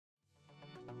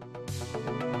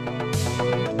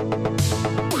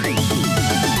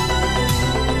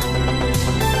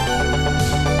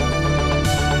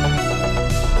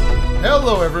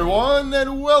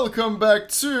and welcome back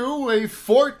to a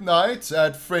Fortnight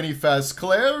at Frenni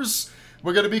Fazclaire's.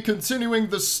 We're going to be continuing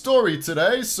the story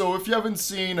today, so if you haven't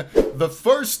seen the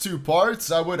first two parts,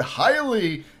 I would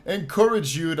highly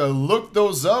encourage you to look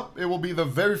those up. It will be the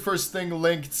very first thing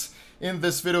linked in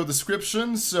this video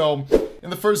description. So, in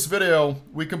the first video,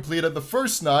 we completed the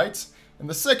first night. In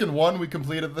the second one, we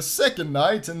completed the second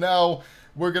night, and now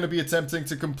we're going to be attempting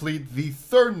to complete the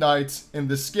third night in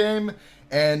this game.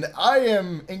 And I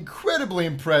am incredibly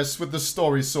impressed with the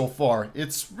story so far.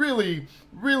 It's really,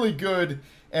 really good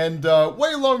and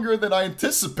way longer than I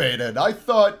anticipated. I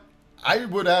thought I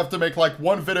would have to make like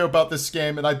one video about this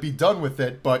game and I'd be done with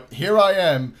it. But here I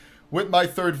am with my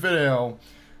third video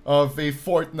of a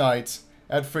Fortnight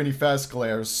at Frenni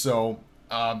Fazclaire. So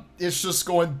it's just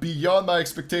going beyond my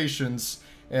expectations.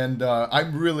 And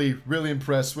I'm really, really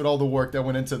impressed with all the work that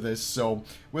went into this. So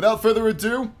without further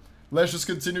ado, let's just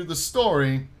continue the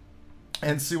story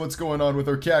and see what's going on with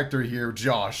our character here,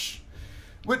 Josh.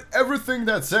 With everything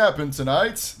that's happened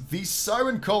tonight, the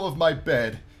siren call of my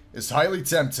bed is highly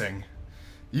tempting.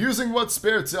 Using what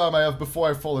spare time I have before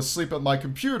I fall asleep at my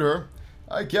computer,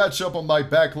 I catch up on my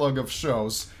backlog of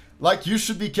shows. Like you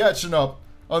should be catching up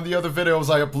on the other videos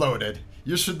I uploaded.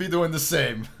 You should be doing the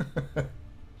same.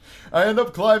 I end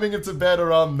up climbing into bed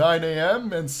around 9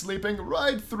 AM and sleeping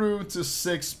right through to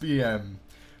 6 PM.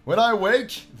 When I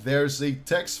wake, there's a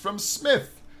text from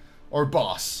Smith, or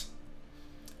boss.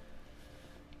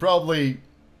 Probably,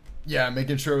 yeah,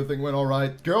 making sure everything went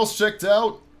alright. Girls checked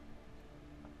out.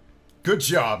 Good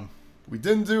job. We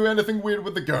didn't do anything weird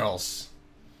with the girls.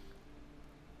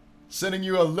 Sending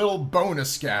you a little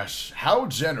bonus cash. How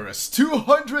generous.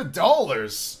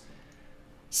 $200!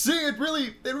 See, it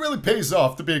really pays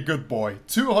off to be a good boy.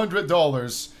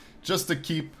 $200 just to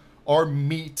keep our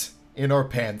meat in our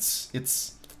pants.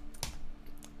 It's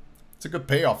a good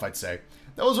payoff, I'd say.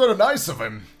 That was rather nice of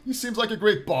him. He seems like a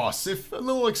great boss, if a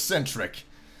little eccentric.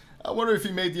 I wonder if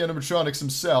he made the animatronics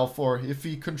himself, or if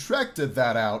he contracted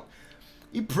that out.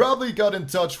 He probably got in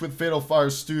touch with Fatal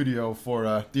Fire Studio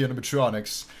for the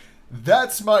animatronics.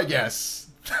 That's my guess.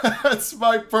 That's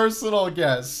my personal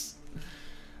guess.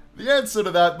 The answer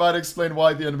to that might explain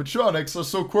why the animatronics are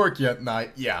so quirky at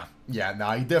night. Yeah,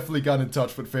 nah, he definitely got in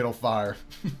touch with Fatal Fire.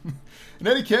 In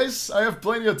any case, I have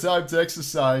plenty of time to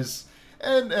exercise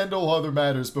and handle other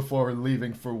matters before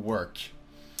leaving for work.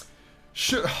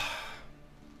 Sure.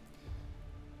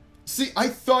 See, I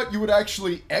thought you would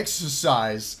actually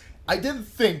exercise. I didn't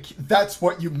think that's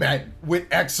what you meant with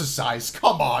exercise.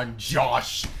 Come on,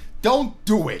 Josh. Don't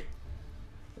do it.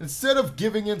 Instead of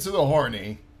giving into the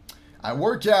horny, I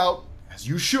work out, as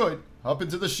you should, hop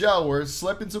into the shower,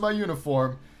 slip into my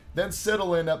uniform, then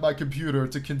settle in at my computer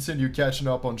to continue catching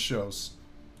up on shows.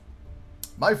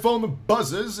 My phone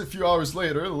buzzes a few hours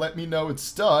later to let me know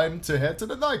it's time to head to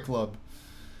the nightclub.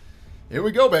 Here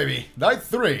we go, baby. Night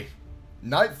 3.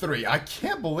 Night 3. I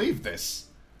can't believe this.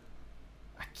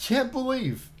 I can't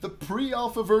believe the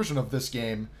pre-alpha version of this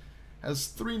game has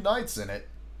 3 nights in it.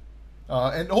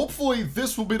 And hopefully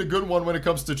this will be the good one when it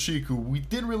comes to Chiku. We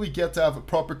didn't really get to have a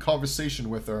proper conversation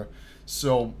with her.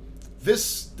 So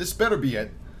this better be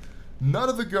it. None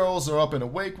of the girls are up and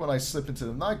awake when I slip into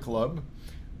the nightclub.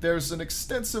 There's an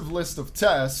extensive list of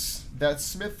tasks that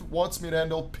Smith wants me to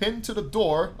handle pinned to the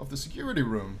door of the security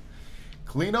room.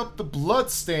 Clean up the blood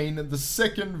stain in the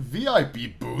second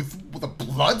VIP booth with a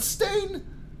blood stain?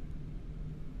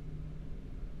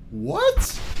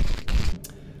 What?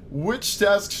 Which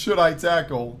task should I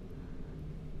tackle?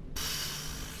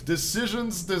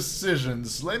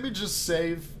 Decisions. Let me just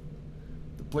save.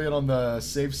 To play it on the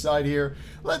safe side here.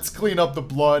 Let's clean up the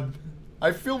blood.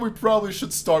 I feel we probably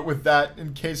should start with that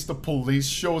in case the police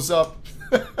shows up.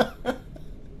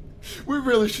 We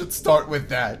really should start with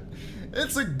that.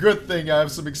 It's a good thing I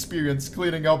have some experience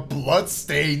cleaning up blood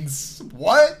stains.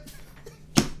 What?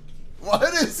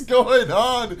 What is going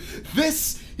on?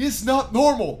 This is not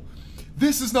normal.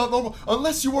 This is not normal.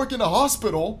 Unless you work in a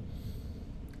hospital.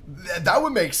 That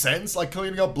would make sense. Like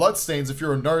cleaning up bloodstains if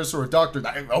you're a nurse or a doctor.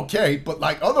 Okay, but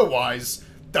like otherwise.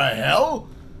 The hell?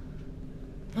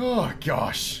 Oh,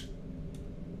 gosh.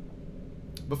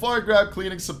 Before I grab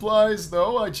cleaning supplies,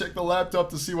 though, I check the laptop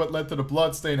to see what led to the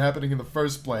bloodstain happening in the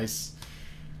first place.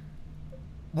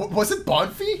 Was it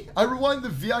Bonfi? I rewind the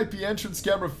VIP entrance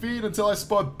camera feed until I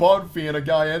spot Bonfi and a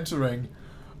guy entering.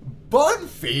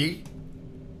 Bonfi?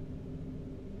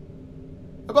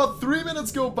 About 3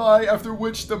 minutes go by, after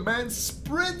which the man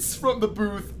sprints from the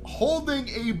booth holding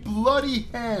a bloody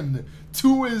hand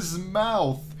to his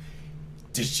mouth.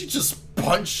 Did she just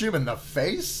punch him in the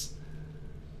face?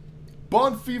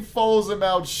 Bonfi follows him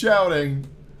out shouting,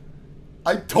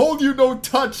 "I told you no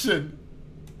touching!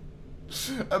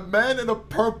 A man in a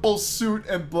purple suit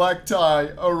and black tie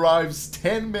arrives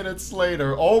 10 minutes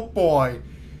later. Oh boy.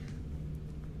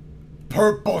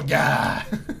 Purple guy.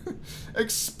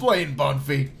 Explain,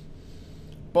 Bonfi.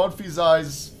 Bonfi's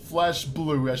eyes flash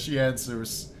blue as she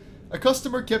answers. A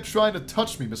customer kept trying to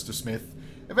touch me, Mr. Smith.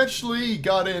 Eventually, he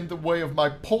got in the way of my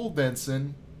pole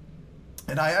dancing,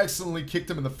 and I accidentally kicked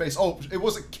him in the face. Oh, it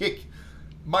was a kick.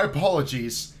 My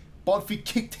apologies. Bonfi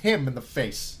kicked him in the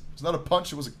face. It was not a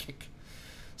punch, it was a kick.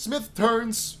 Smith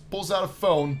turns, pulls out a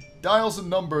phone, dials a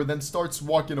number, then starts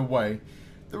walking away.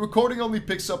 The recording only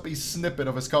picks up a snippet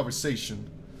of his conversation.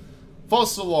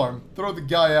 False alarm. Throw the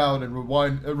guy out and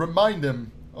remind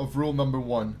him of rule number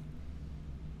 1.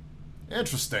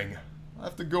 Interesting. I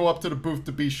have to go up to the booth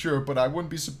to be sure, but I wouldn't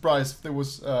be surprised if there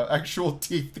was actual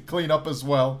teeth to clean up as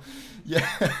well.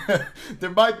 Yeah,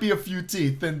 there might be a few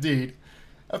teeth, indeed.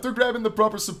 After grabbing the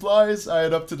proper supplies, I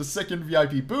head up to the second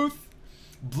VIP booth.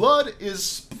 Blood is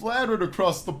splattered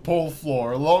across the pole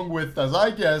floor, along with, as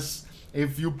I guess, a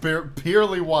few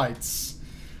pearly whites.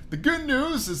 The good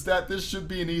news is that this should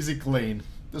be an easy clean.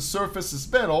 The surface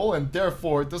is metal, and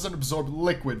therefore it doesn't absorb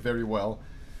liquid very well.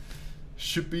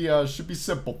 Should be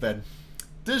simple then.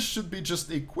 This should be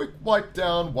just a quick wipe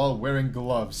down while wearing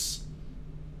gloves.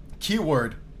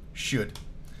 Keyword, should.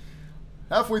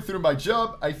 Halfway through my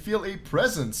job, I feel a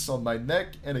presence on my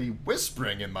neck and a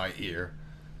whispering in my ear.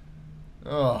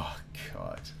 Oh,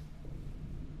 God.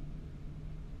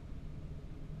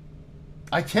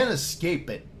 I can't escape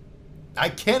it. I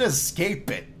can't escape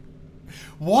it.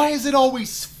 Why is it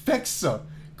always Fexa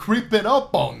creeping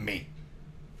up on me?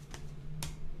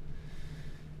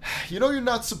 You know you're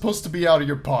not supposed to be out of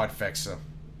your pod, Fexa.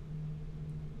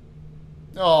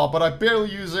 Oh, but I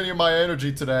barely use any of my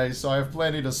energy today, so I have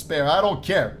plenty to spare. I don't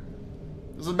care.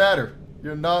 Doesn't matter.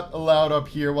 You're not allowed up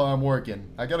here while I'm working.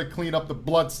 I gotta clean up the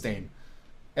blood stain.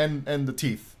 And the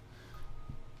teeth.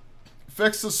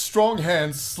 Fexa's strong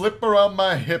hands slip around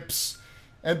my hips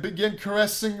and begin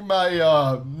caressing my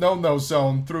no-no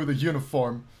zone through the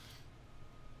uniform.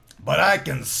 But I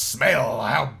can smell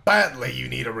how badly you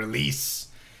need a release.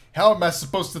 How am I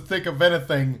supposed to think of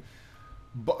anything?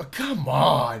 But come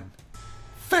on.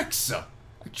 Fexa.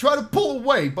 I try to pull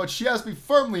away, but she has me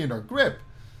firmly in her grip.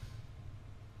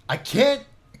 I can't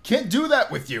do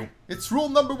that with you. It's rule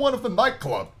number 1 of the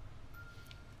nightclub.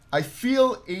 I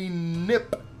feel a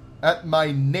nip at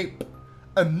my nape.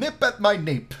 A nip at my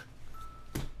nape.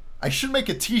 I should make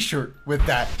a t-shirt with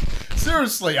that.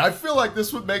 Seriously, I feel like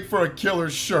this would make for a killer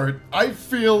shirt. I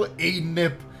feel a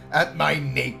nip at my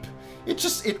nape.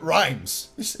 It rhymes.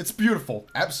 It's beautiful.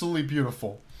 Absolutely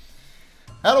beautiful.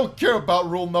 I don't care about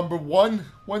rule number 1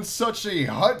 when such a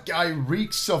hot guy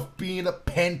reeks of being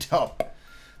pent up.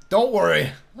 Don't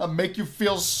worry. I'll make you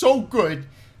feel so good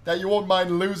that you won't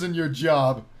mind losing your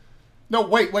job. No,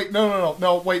 wait, wait, no,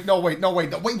 wait,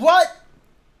 what?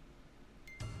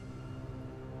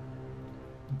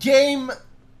 Game,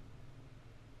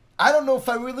 I don't know if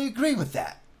I really agree with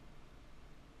that.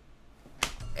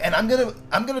 And I'm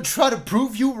gonna try to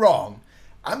prove you wrong.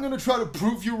 I'm gonna try to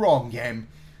prove you wrong, game.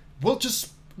 We'll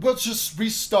just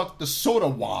restock the soda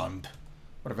wand.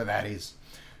 Whatever that is.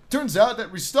 Turns out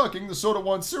that restocking the soda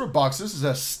wand syrup boxes is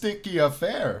a sticky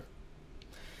affair.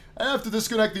 I have to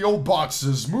disconnect the old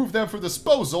boxes, move them for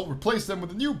disposal, replace them with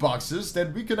the new boxes,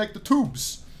 then reconnect the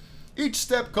tubes. Each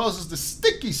step causes the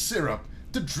sticky syrup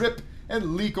to drip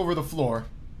and leak over the floor.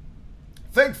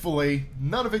 Thankfully,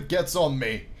 none of it gets on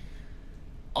me.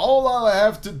 All I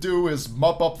have to do is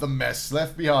mop up the mess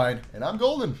left behind, and I'm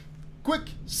golden. Quick,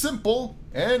 simple,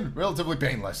 and relatively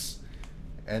painless.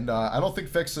 And I don't think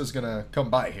Fexa is gonna come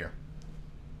by here.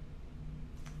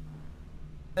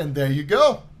 And there you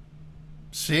go.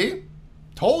 See?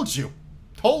 Told you.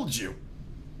 Told you.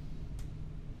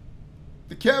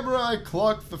 The camera I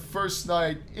clocked the first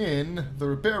night in the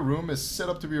repair room is set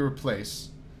up to be replaced.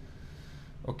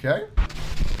 Okay.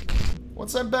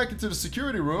 Once I'm back into the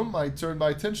security room, I turn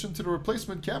my attention to the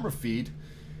replacement camera feed.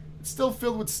 It's still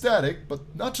filled with static,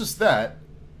 but not just that.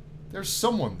 There's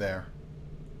someone there.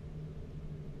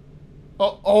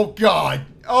 Oh God.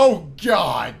 Oh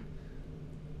God.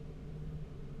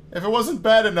 If it wasn't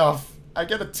bad enough, I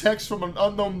get a text from an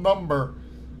unknown number.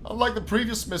 Unlike the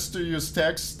previous mysterious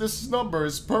text, this number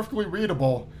is perfectly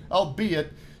readable,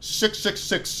 albeit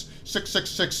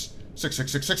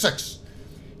 666-666-666-666.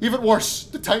 Even worse,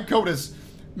 the time code is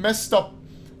messed up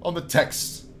on the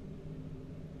text.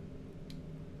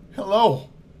 Hello.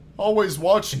 Always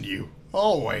watching you.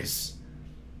 Always.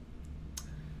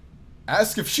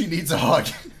 Ask if she needs a hug.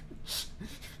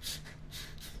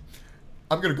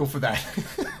 I'm gonna go for that.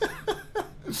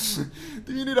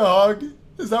 Do you need a hug?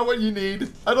 Is that what you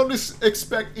need? I don't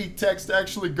expect e-text to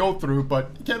actually go through,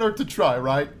 but it can't hurt to try,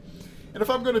 right? And if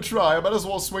I'm gonna try, I might as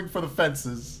well swing for the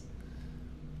fences.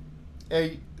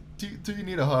 Hey, do you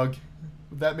need a hug?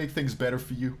 Would that make things better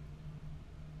for you?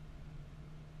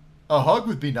 A hug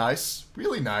would be nice.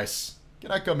 Really nice.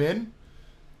 Can I come in?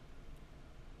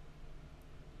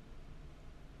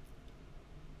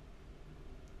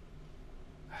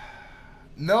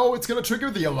 No, it's gonna trigger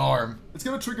the alarm. It's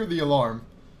gonna trigger the alarm.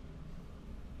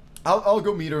 I'll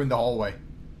go meet her in the hallway.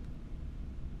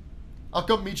 I'll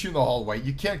come meet you in the hallway.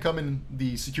 You can't come in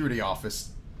the security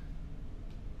office.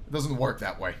 It doesn't work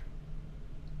that way.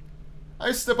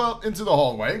 I step out into the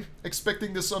hallway,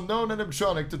 expecting this unknown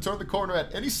animatronic to turn the corner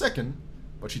at any second,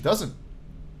 but she doesn't.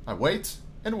 I wait,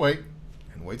 and wait,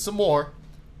 and wait some more.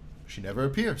 She never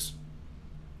appears.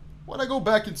 When I go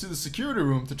back into the security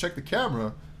room to check the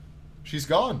camera, she's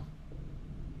gone.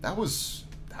 That was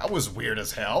weird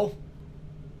as hell.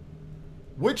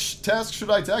 Which task should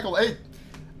I tackle? Hey,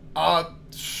 I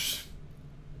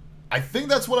think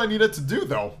that's what I needed to do,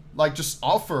 though. Like, just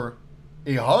offer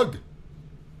a hug.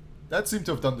 That seemed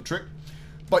to have done the trick.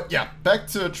 But yeah, back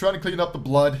to trying to clean up the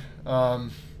blood.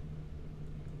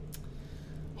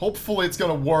 Hopefully it's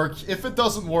gonna work. If it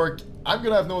doesn't work, I'm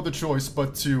gonna have no other choice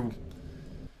but to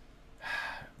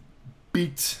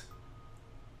beat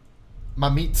my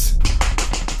meat.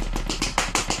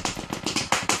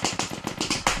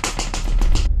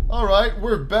 Alright,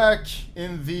 we're back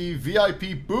in the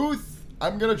VIP booth.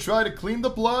 I'm gonna try to clean the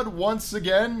blood once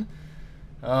again.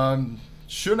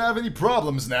 Shouldn't have any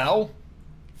problems now.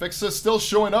 Fexa still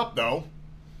showing up though.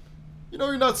 You know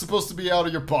you're not supposed to be out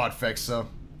of your pod, Fexa.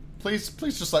 Please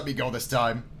just let me go this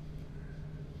time.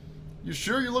 You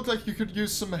sure you look like you could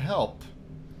use some help?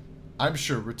 I'm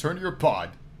sure. Return to your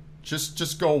pod.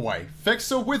 Just go away.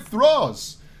 Fexa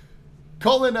withdraws.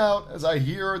 Calling out as I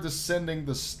hear her descending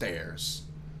the stairs.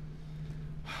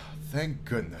 Thank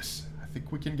goodness. I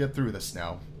think we can get through this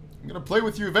now. I'm gonna play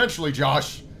with you eventually,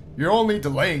 Josh. You're only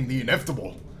delaying the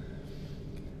inevitable.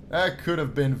 That could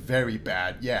have been very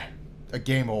bad. Yeah, a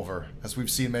game over, as we've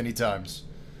seen many times.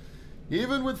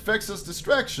 Even with Fexa's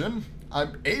distraction,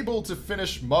 I'm able to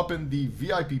finish mopping the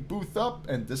VIP booth up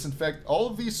and disinfect all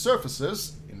of these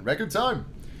surfaces in record time.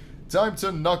 Time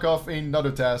to knock off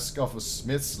another task off of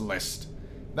Smith's list.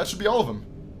 That should be all of them.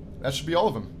 That should be all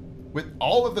of them. With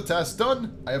all of the tasks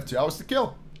done, I have 2 hours to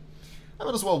kill. I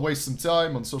might as well waste some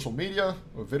time on social media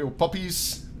or video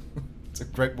puppies. It's a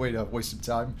great way to waste some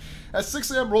time. As 6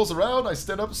 AM rolls around, I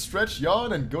stand up, stretch,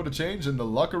 yawn, and go to change in the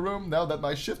locker room now that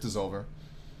my shift is over.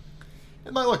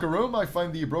 In my locker room, I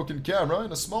find the broken camera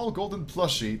and a small golden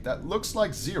plushie that looks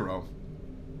like Zero.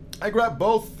 I grab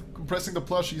both, compressing the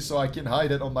plushie so I can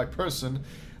hide it on my person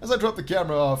as I drop the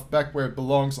camera off back where it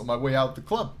belongs on my way out the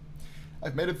club.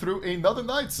 I've made it through another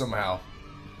night somehow.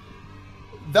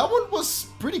 That one was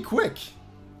pretty quick.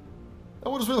 That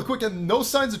one was really quick and no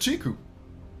signs of Chiku.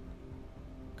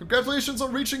 Congratulations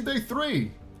on reaching day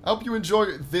 3. I hope you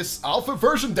enjoy this alpha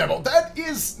version demo. That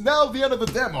is now the end of the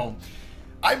demo.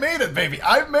 I made it, baby.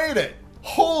 I made it.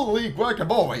 Holy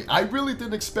guacamole. I really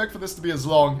didn't expect for this to be as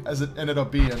long as it ended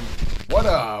up being. What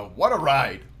a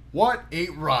ride. What a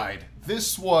ride.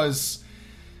 This was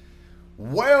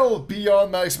well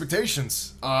beyond my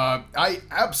expectations. I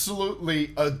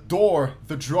absolutely adore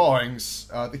the drawings.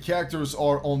 The characters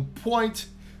are on point.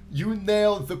 You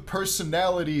nailed the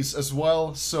personalities as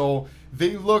well, so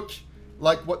they look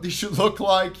like what they should look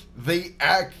like. They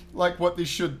act like what they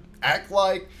should act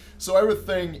like. So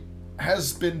everything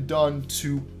has been done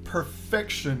to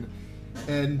perfection,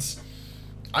 and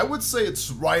I would say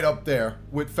it's right up there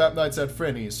with Fat Nights at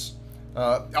Frenny's.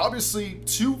 Obviously,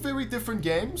 2 very different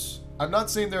games. I'm not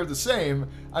saying they're the same.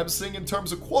 I'm saying in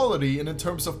terms of quality and in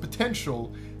terms of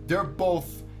potential, they're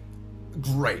both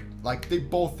great. Like, they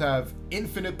both have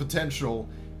infinite potential,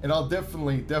 and I'll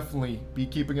definitely be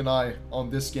keeping an eye on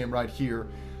this game right here.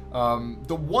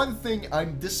 The one thing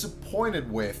I'm disappointed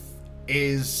with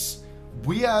is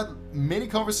we had many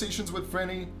conversations with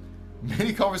Frenny,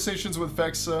 many conversations with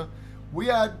Fexa. We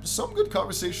had some good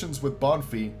conversations with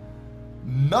Bonfi.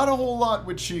 Not a whole lot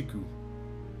with Chiku.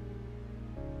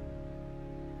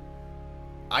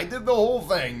 I did the whole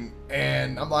thing,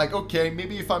 and I'm like, okay,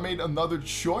 maybe if I made another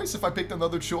choice, if I picked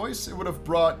another choice, it would have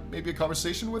brought maybe a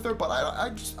conversation with her, but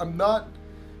I'm not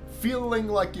feeling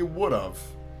like it would have.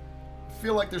 I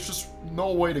feel like there's just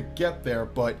no way to get there,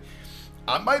 but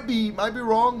I might be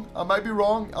wrong. I might be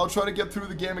wrong. I'll try to get through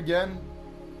the game again,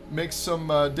 make some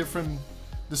different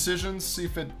decisions, see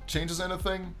if it changes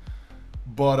anything.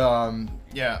 But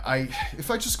yeah, if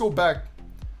I just go back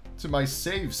to my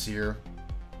saves here,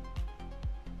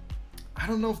 I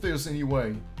don't know if there's any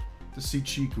way to see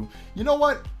Chiku. You know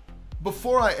what?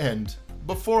 Before I end,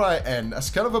 as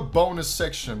kind of a bonus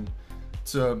section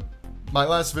to my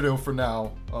last video for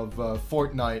now of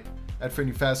Fortnight at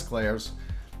Frenni Fazclaire's,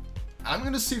 I'm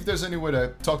gonna see if there's any way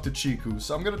to talk to Chiku.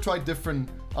 So I'm gonna try different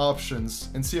options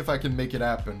and see if I can make it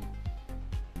happen.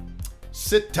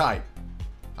 Sit tight.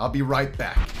 I'll be right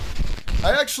back.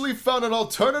 I actually found an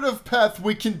alternative path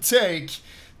we can take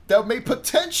that may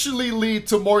potentially lead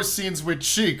to more scenes with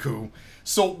Chiku.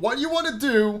 So what you want to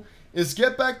do is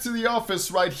get back to the office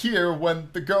right here when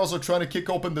the girls are trying to kick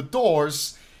open the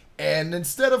doors, and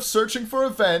instead of searching for a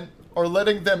vent or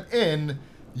letting them in,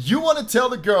 you want to tell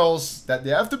the girls that they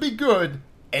have to be good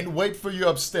and wait for you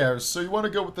upstairs. So you want to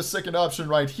go with the second option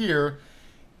right here,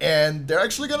 and they're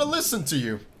actually going to listen to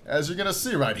you, as you're going to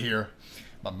see right here.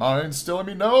 My mind's telling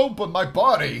me no, but my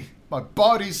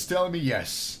body's telling me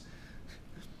yes.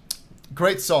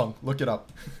 Great song, look it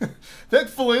up.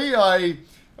 Thankfully,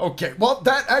 okay, well,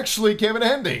 that actually came in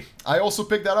handy. I also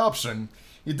picked that option.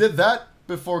 You did that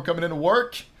before coming into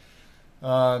work.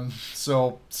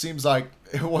 So, seems like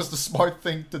it was the smart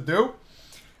thing to do.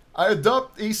 I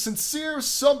adopt a sincere,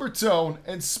 somber tone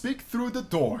and speak through the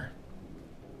door.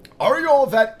 Are you all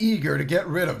that eager to get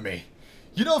rid of me?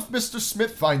 You know if Mr.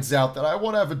 Smith finds out that I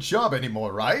won't have a job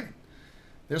anymore, right?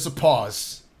 There's a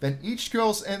pause. Then each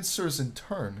girl answers in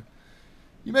turn.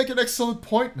 You make an excellent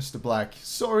point, Mr. Black.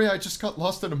 Sorry, I just got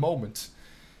lost in a moment.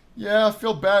 Yeah, I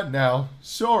feel bad now.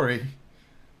 Sorry.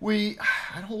 I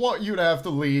don't want you to have to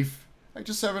leave. I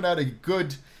just haven't had a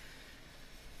good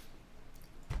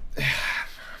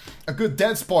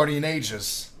dance party in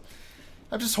ages.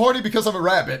 I'm just horny because I'm a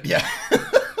rabbit, yeah.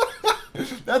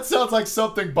 That sounds like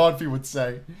something Bonfi would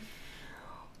say.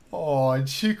 Oh, and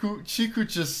Chiku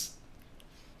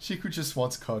just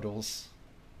wants cuddles.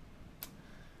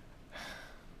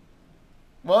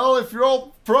 Well, if you're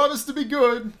all promised to be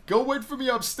good, go wait for me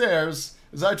upstairs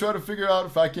as I try to figure out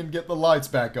if I can get the lights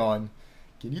back on.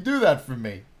 Can you do that for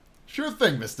me? Sure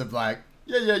thing, Mr. Black.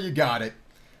 Yeah, you got it.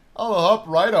 I'll hop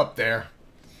right up there.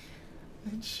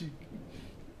 And she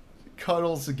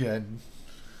cuddles again.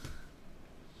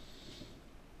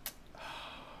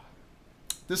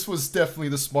 This was definitely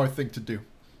the smart thing to do.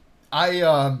 I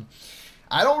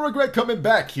don't regret coming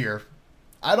back here.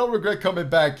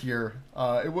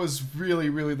 It was really,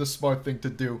 really the smart thing to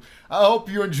do. I hope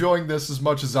you're enjoying this as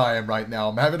much as I am right now.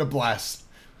 I'm having a blast.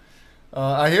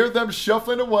 I hear them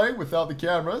shuffling away without the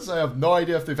cameras. I have no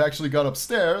idea if they've actually got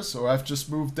upstairs or I've just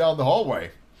moved down the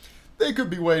hallway. They could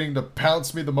be waiting to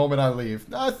pounce me the moment I leave.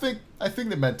 No, I think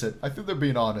they meant it. I think they're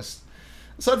being honest.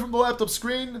 Aside from the laptop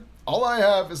screen, all I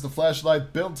have is the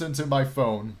flashlight built into my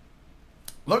phone.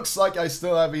 Looks like I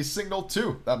still have a signal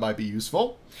too. That might be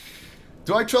useful.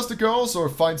 Do I trust the girls or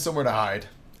find somewhere to hide?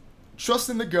 Trust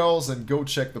in the girls and go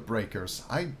check the breakers.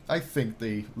 I think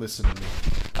they listen to me.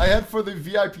 I head for the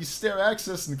VIP stair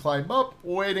access and climb up.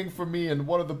 Waiting for me in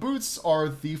one of the booths are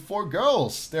the 4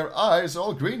 girls. Their eyes are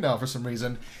all green now for some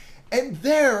reason. And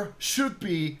there should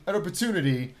be an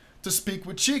opportunity to speak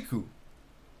with Chiku.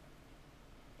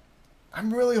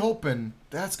 I'm really hoping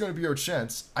that's going to be our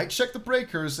chance. I checked the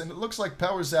breakers and it looks like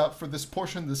power's out for this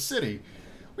portion of the city.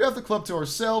 We have the club to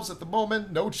ourselves at the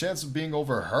moment, no chance of being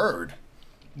overheard.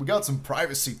 We got some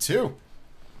privacy too.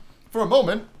 For a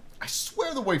moment, I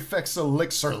swear the way Fexa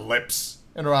licks her lips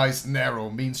and her eyes narrow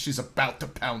means she's about to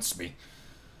pounce me.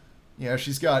 Yeah,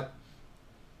 she's got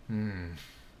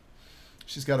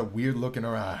a weird look in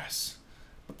her eyes.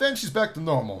 But then she's back to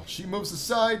normal. She moves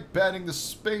aside, batting the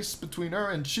space between her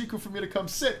and Chiku for me to come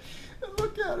sit. And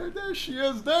look at her, there she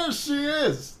is, there she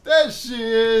is, there she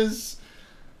is.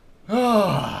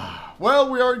 Well,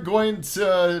 we aren't going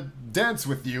to dance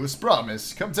with you, as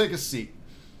promised. Come take a seat.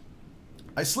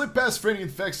 I slip past Frenni and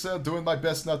Fexa, doing my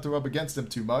best not to rub against them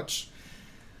too much.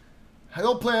 I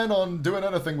don't plan on doing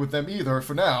anything with them either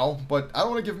for now, but I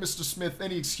don't want to give Mr. Smith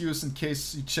any excuse in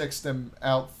case he checks them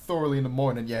out thoroughly in the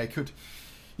morning. Yeah, he could.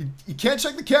 He can't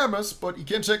check the cameras, but he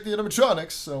can check the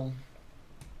animatronics, so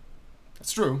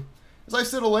that's true. As I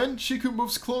settle in, Chiku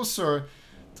moves closer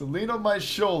to lean on my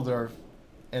shoulder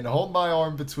and hold my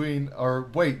arm between, or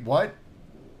wait, what?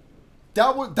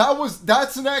 That was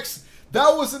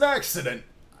an accident.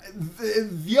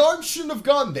 The arm shouldn't have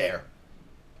gone there.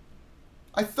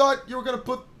 I thought you were gonna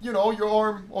put, you know, your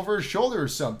arm over her shoulder or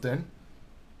something.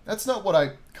 That's not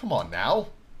what come on now.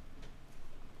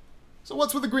 So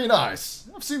what's with the green eyes?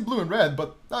 I've seen blue and red,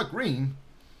 but not green.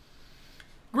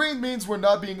 Green means we're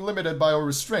not being limited by our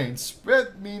restraints.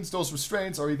 Red means those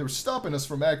restraints are either stopping us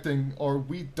from acting or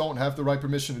we don't have the right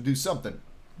permission to do something.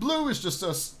 Blue is just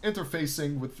us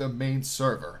interfacing with the main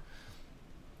server.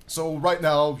 So right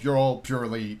now, you're all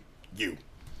purely you.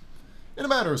 In a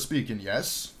manner of speaking,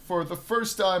 yes. For the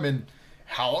first time in...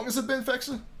 How long has it been,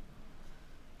 Fexa?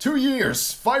 2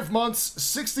 years, 5 months,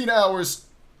 16 hours,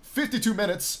 52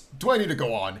 minutes. Do I need to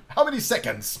go on? How many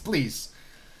seconds, please?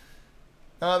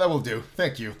 That will do.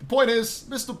 Thank you. The point is,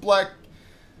 Mr. Black,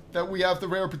 that we have the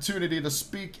rare opportunity to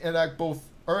speak and act both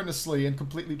earnestly and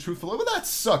completely truthfully. Well, that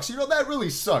sucks. You know, that really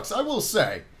sucks. I will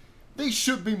say, they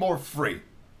should be more free.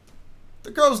 The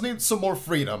girls need some more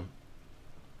freedom.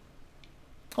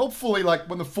 Hopefully, like,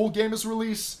 when the full game is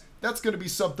released, that's going to be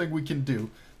something we can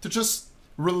do. To just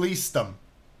release them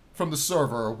from the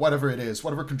server, or whatever it is,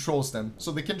 whatever controls them,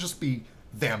 so they can just be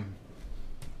them.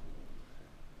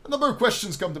 A number of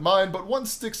questions come to mind, but one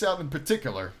sticks out in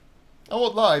particular. I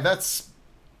won't lie, that's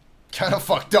kind of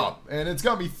fucked up, and it's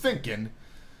got me thinking.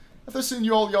 After seeing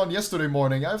you all yawn yesterday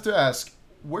morning, I have to ask,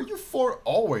 were you four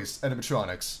always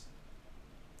animatronics?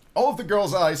 All of the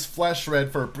girls' eyes flashed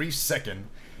red for a brief second.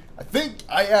 I think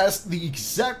I asked the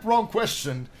exact wrong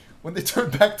question when they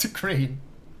turned back to green.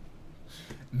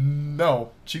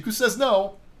 No. Chiku says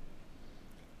no.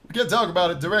 We can't talk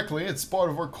about it directly, it's part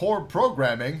of our core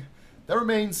programming. That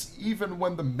remains even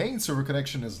when the main server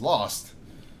connection is lost.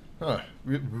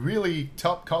 Really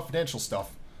top confidential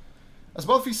stuff. As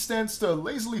Buffy stands to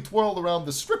lazily twirl around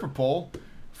the stripper pole,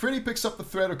 Freddy picks up the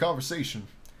thread of conversation.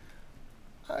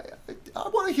 I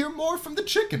want to hear more from the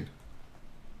chicken.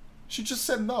 She just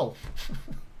said no.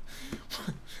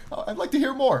 I'd like to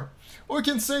hear more. What we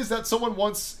can say is that someone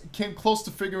once came close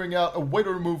to figuring out a way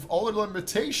to remove all the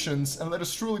limitations and let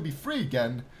us truly be free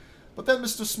again. But then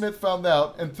Mr. Smith found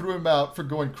out and threw him out for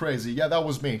going crazy. Yeah, that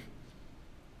was me.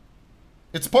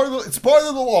 It's part of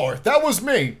the lore. That was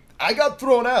me. I got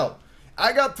thrown out.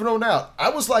 I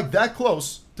was like that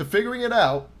close to figuring it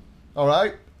out.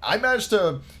 Alright? I managed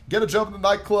to get a job in the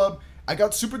nightclub. I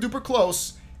got super duper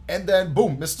close. And then,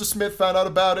 boom, Mr. Smith found out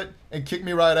about it and kicked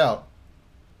me right out.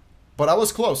 But I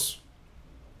was close.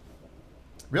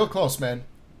 Real close, man.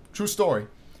 True story.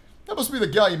 That must be the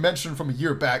guy you mentioned from a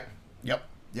year back. Yep,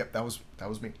 that was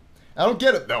me. I don't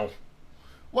get it, though.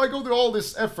 Why go through all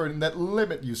this effort and that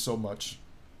limit you so much?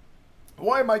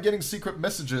 Why am I getting secret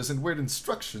messages and weird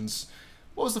instructions?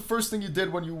 What was the first thing you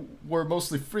did when you were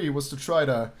mostly free was to try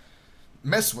to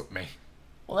mess with me?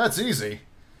 Well, that's easy.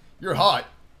 You're hot,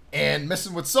 and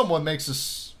messing with someone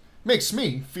makes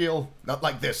me feel not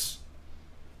like this.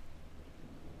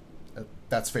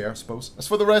 That's fair, I suppose. As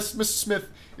for the rest, Mr. Smith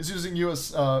is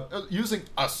using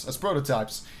us as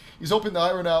prototypes. He's hoping to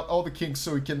iron out all the kinks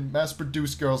so he can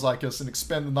mass-produce girls like us and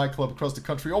expand the nightclub across the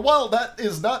country. Oh, well, that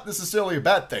is not necessarily a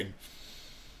bad thing.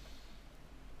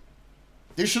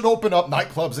 They should open up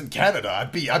nightclubs in Canada.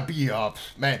 I'd be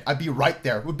right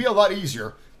there. It would be a lot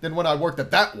easier than when I worked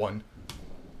at that one.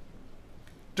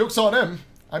 Joke's on him.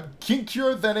 I'm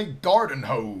kinkier than a garden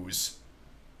hose.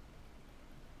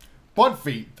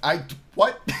 Bunfy,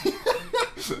 what?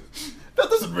 That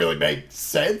doesn't really make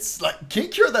sense. Like,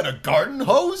 kinkier than a garden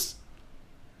hose?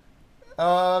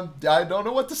 I don't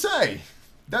know what to say.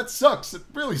 That sucks. It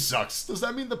really sucks. Does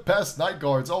that mean the past night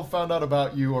guards all found out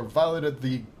about you or violated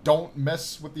the don't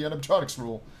mess with the animatronics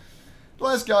rule? The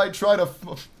last guy tried to...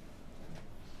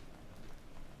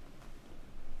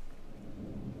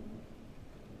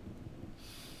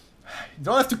 You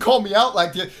don't have to call me out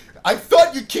like that. I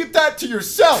thought you'd keep that to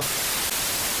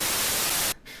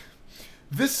yourself!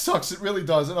 This sucks, it really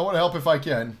does, and I want to help if I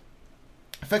can.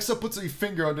 Fexa puts a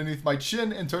finger underneath my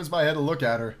chin and turns my head to look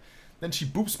at her. Then she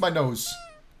boops my nose.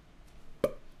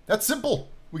 That's simple.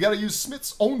 We gotta use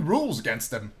Smith's own rules against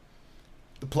them.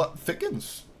 The plot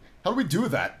thickens. How do we do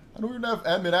that? I don't even have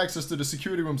admin access to the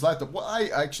security room's laptop. Well,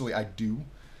 I do.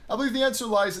 I believe the answer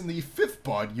lies in the fifth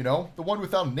bud, you know? The one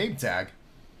without a name tag.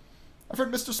 I've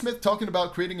heard Mr. Smith talking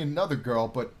about creating another girl,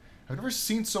 but I've never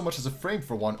seen so much as a frame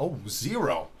for one. Oh,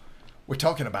 Zero. We're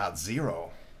talking about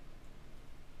Zero.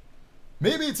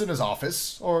 Maybe it's in his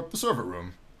office, or the server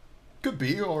room. Could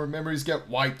be, or memories get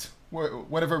wiped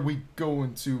whenever we go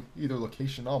into either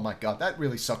location. Oh my god, that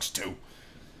really sucks too.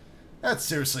 That's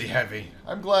seriously heavy.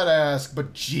 I'm glad I asked,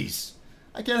 but jeez.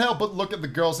 I can't help but look at the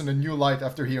girls in a new light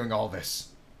after hearing all this.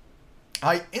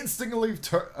 I instinctively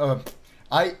turn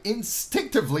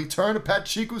to pat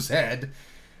Chiku's head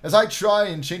as I try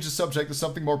and change the subject to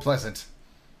something more pleasant.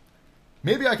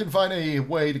 Maybe I can find a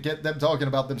way to get them talking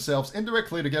about themselves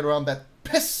indirectly to get around that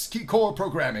pesky core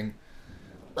programming.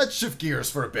 Let's shift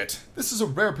gears for a bit. This is a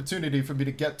rare opportunity for me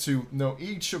to get to know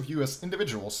each of you as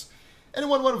individuals.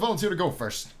 Anyone want to volunteer to go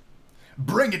first?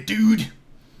 Bring it, dude!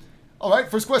 Alright,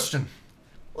 first question.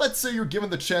 Let's say you're given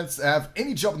the chance to have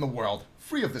any job in the world,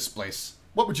 free of this place.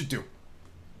 What would you do?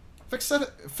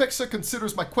 Fexa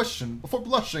considers my question before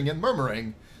blushing and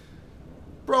murmuring.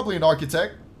 Probably an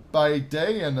architect by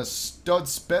day and a stud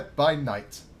spet by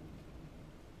night.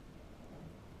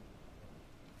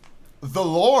 The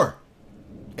lore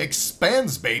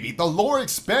expands, baby. The lore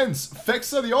expands.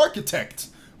 Fexa the architect.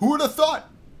 Who would have thought?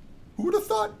 Who would have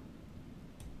thought?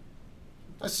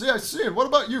 I see it. What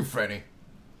about you, Frenny?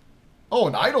 Oh,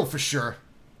 an idol for sure.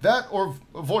 That or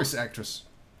a voice actress.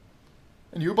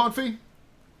 And you, Bonfie?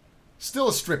 Still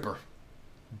a stripper.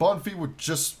 Bonfie would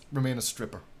just remain a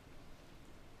stripper.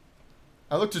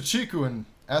 I looked at Chiku and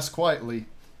asked quietly,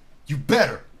 "You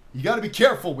better. You gotta be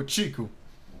careful with Chiku."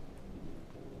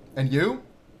 And you?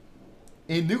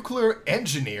 A nuclear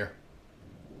engineer.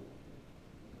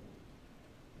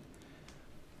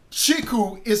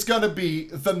 Chiku is gonna be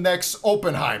the next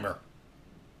Oppenheimer.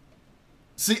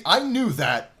 See, I knew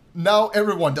that. Now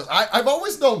everyone does. I've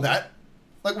always known that.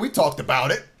 Like, we talked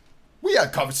about it. We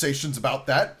had conversations about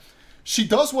that. She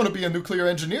does want to be a nuclear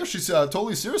engineer. She's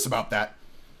totally serious about that.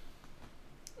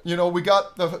 You know, we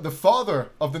got the father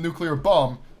of the nuclear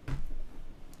bomb.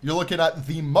 You're looking at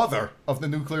the mother of the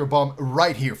nuclear bomb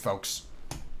right here, folks.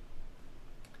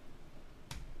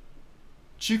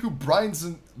 Chiku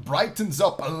brightens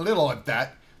up a little at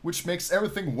that, which makes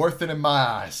everything worth it in my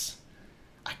eyes.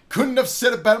 I couldn't have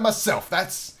said it better myself.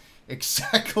 That's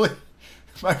exactly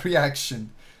my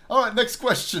reaction. Alright, next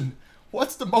question.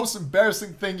 What's the most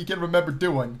embarrassing thing you can remember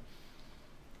doing?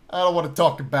 I don't want to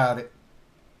talk about it.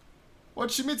 What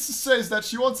she means to say is that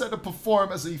she once had to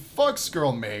perform as a Fox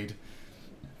Girl maid.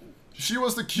 She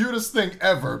was the cutest thing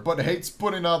ever, but hates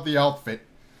putting on the outfit.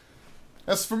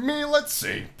 As for me, let's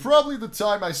see. Probably the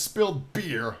time I spilled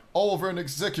beer all over an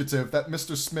executive that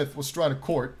Mr. Smith was trying to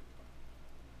court.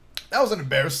 That wasn't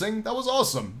embarrassing. That was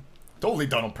awesome. Totally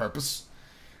done on purpose.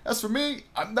 As for me,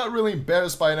 I'm not really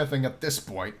embarrassed by anything at this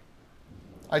point.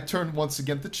 I turned once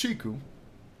again to Chiku.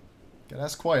 Can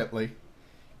ask quietly.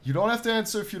 You don't have to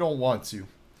answer if you don't want to.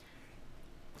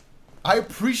 I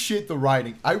appreciate the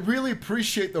writing. I really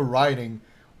appreciate the writing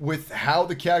with how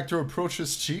the character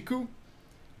approaches Chiku.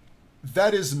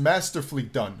 That is masterfully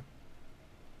done.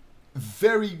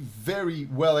 Very, very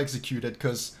well executed,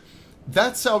 because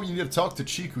that's how you need to talk to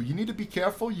Chiku. You need to be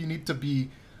careful. You need to be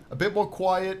a bit more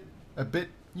quiet, a bit,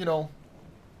 you know,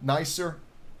 nicer,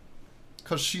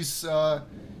 because she's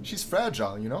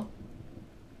fragile, you know?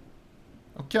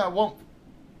 Okay, I won't.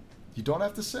 You don't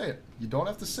have to say it. You don't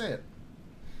have to say it.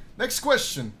 Next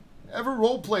question. Ever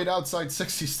roleplayed outside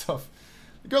sexy stuff?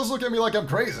 The girls look at me like I'm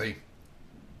crazy.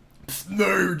 Pfft,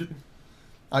 nerd.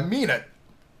 I mean it.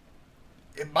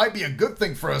 It might be a good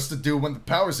thing for us to do when the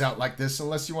power's out like this,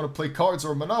 unless you want to play cards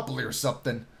or Monopoly or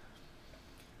something.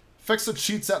 Fexa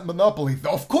cheats at Monopoly,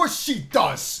 though. Of course she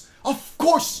does! Of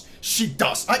course she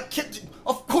does! I can't...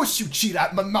 Of course you cheat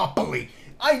at Monopoly!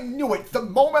 I knew it! The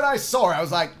moment I saw her, I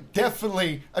was like,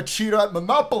 definitely a cheater at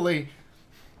Monopoly.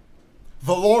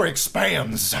 The lore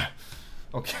expands.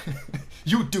 Okay.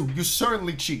 You do. You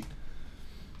certainly cheat.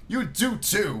 You do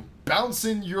too.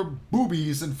 Bouncing your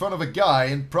boobies in front of a guy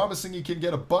and promising he can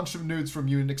get a bunch of nudes from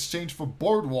you in exchange for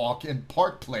Boardwalk and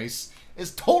Park Place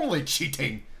is totally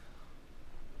cheating.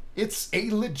 It's a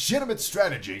legitimate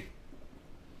strategy.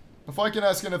 Before I can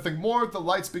ask anything more, the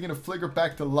lights begin to flicker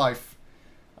back to life.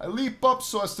 I leap up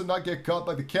so as to not get caught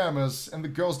by the cameras, and the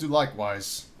girls do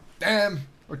likewise. Damn,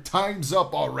 our time's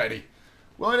up already.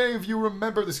 Will any of you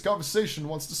remember this conversation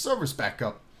once the server's back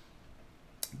up?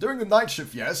 During the night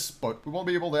shift, yes, but we won't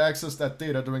be able to access that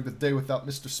data during the day without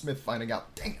Mr. Smith finding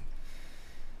out. Dang it.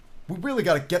 We really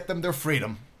gotta get them their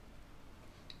freedom.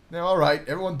 Now, alright,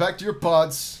 everyone back to your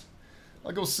pods.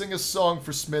 I'll go sing a song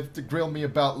for Smith to grill me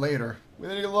about later.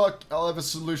 With any luck, I'll have a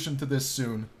solution to this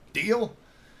soon. Deal?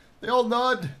 They all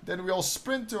nod, then we all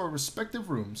sprint to our respective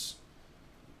rooms.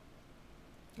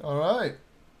 Alright.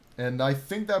 And I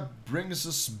think that brings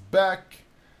us back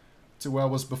to where I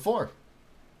was before.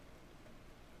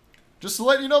 Just to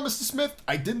let you know, Mr. Smith,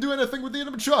 I didn't do anything with the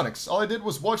animatronics. All I did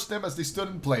was watch them as they stood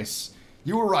in place.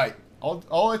 You were right.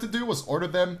 All I had to do was order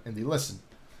them, and they listened.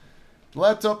 The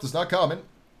laptop does not comment.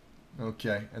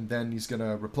 Okay, and then he's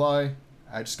gonna reply,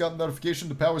 I just got a notification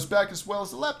the power's back as well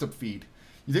as the laptop feed.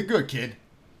 You did good, kid.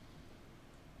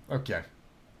 Okay.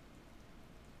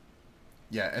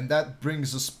 Yeah, and that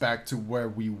brings us back to where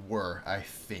we were, I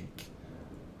think.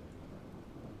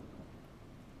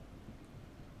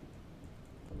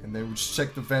 And then we just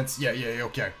check the vents. Yeah,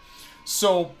 okay.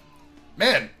 So,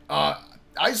 man,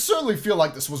 I certainly feel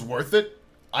like this was worth it.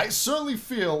 I certainly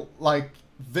feel like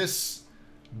this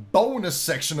bonus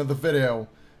section of the video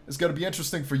is going to be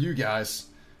interesting for you guys.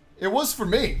 It was for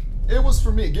me. it was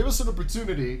for me. It gave us an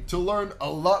opportunity to learn a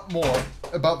lot more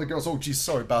about the girls. Oh, geez,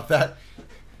 sorry about that.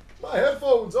 My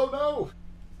headphones, oh no!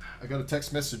 I got a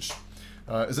text message.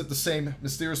 Is it the same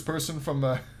mysterious person from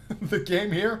the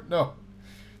game here? No.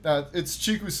 It's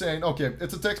Chiku saying, okay,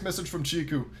 it's a text message from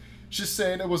Chiku. She's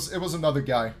saying it was another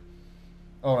guy.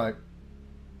 Alright.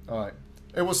 Alright.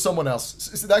 It was someone else.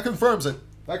 That confirms it.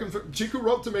 Chiku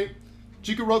wrote to me.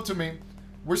 Chiku wrote to me.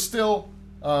 We're still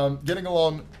getting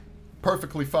along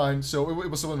perfectly fine, so it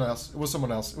was someone else. It was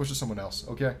someone else. It was just someone else,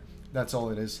 okay? That's all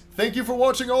it is. Thank you for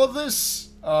watching all of this.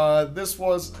 This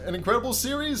was an incredible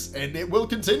series, and it will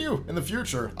continue in the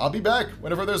future. I'll be back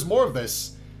whenever there's more of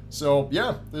this. So,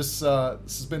 yeah, this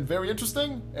has been very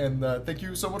interesting, and thank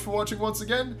you so much for watching once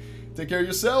again. Take care of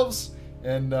yourselves,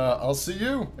 and I'll see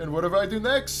you in whatever I do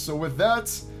next. So with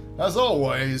that, as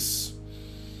always,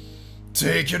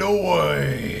 take it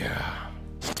away.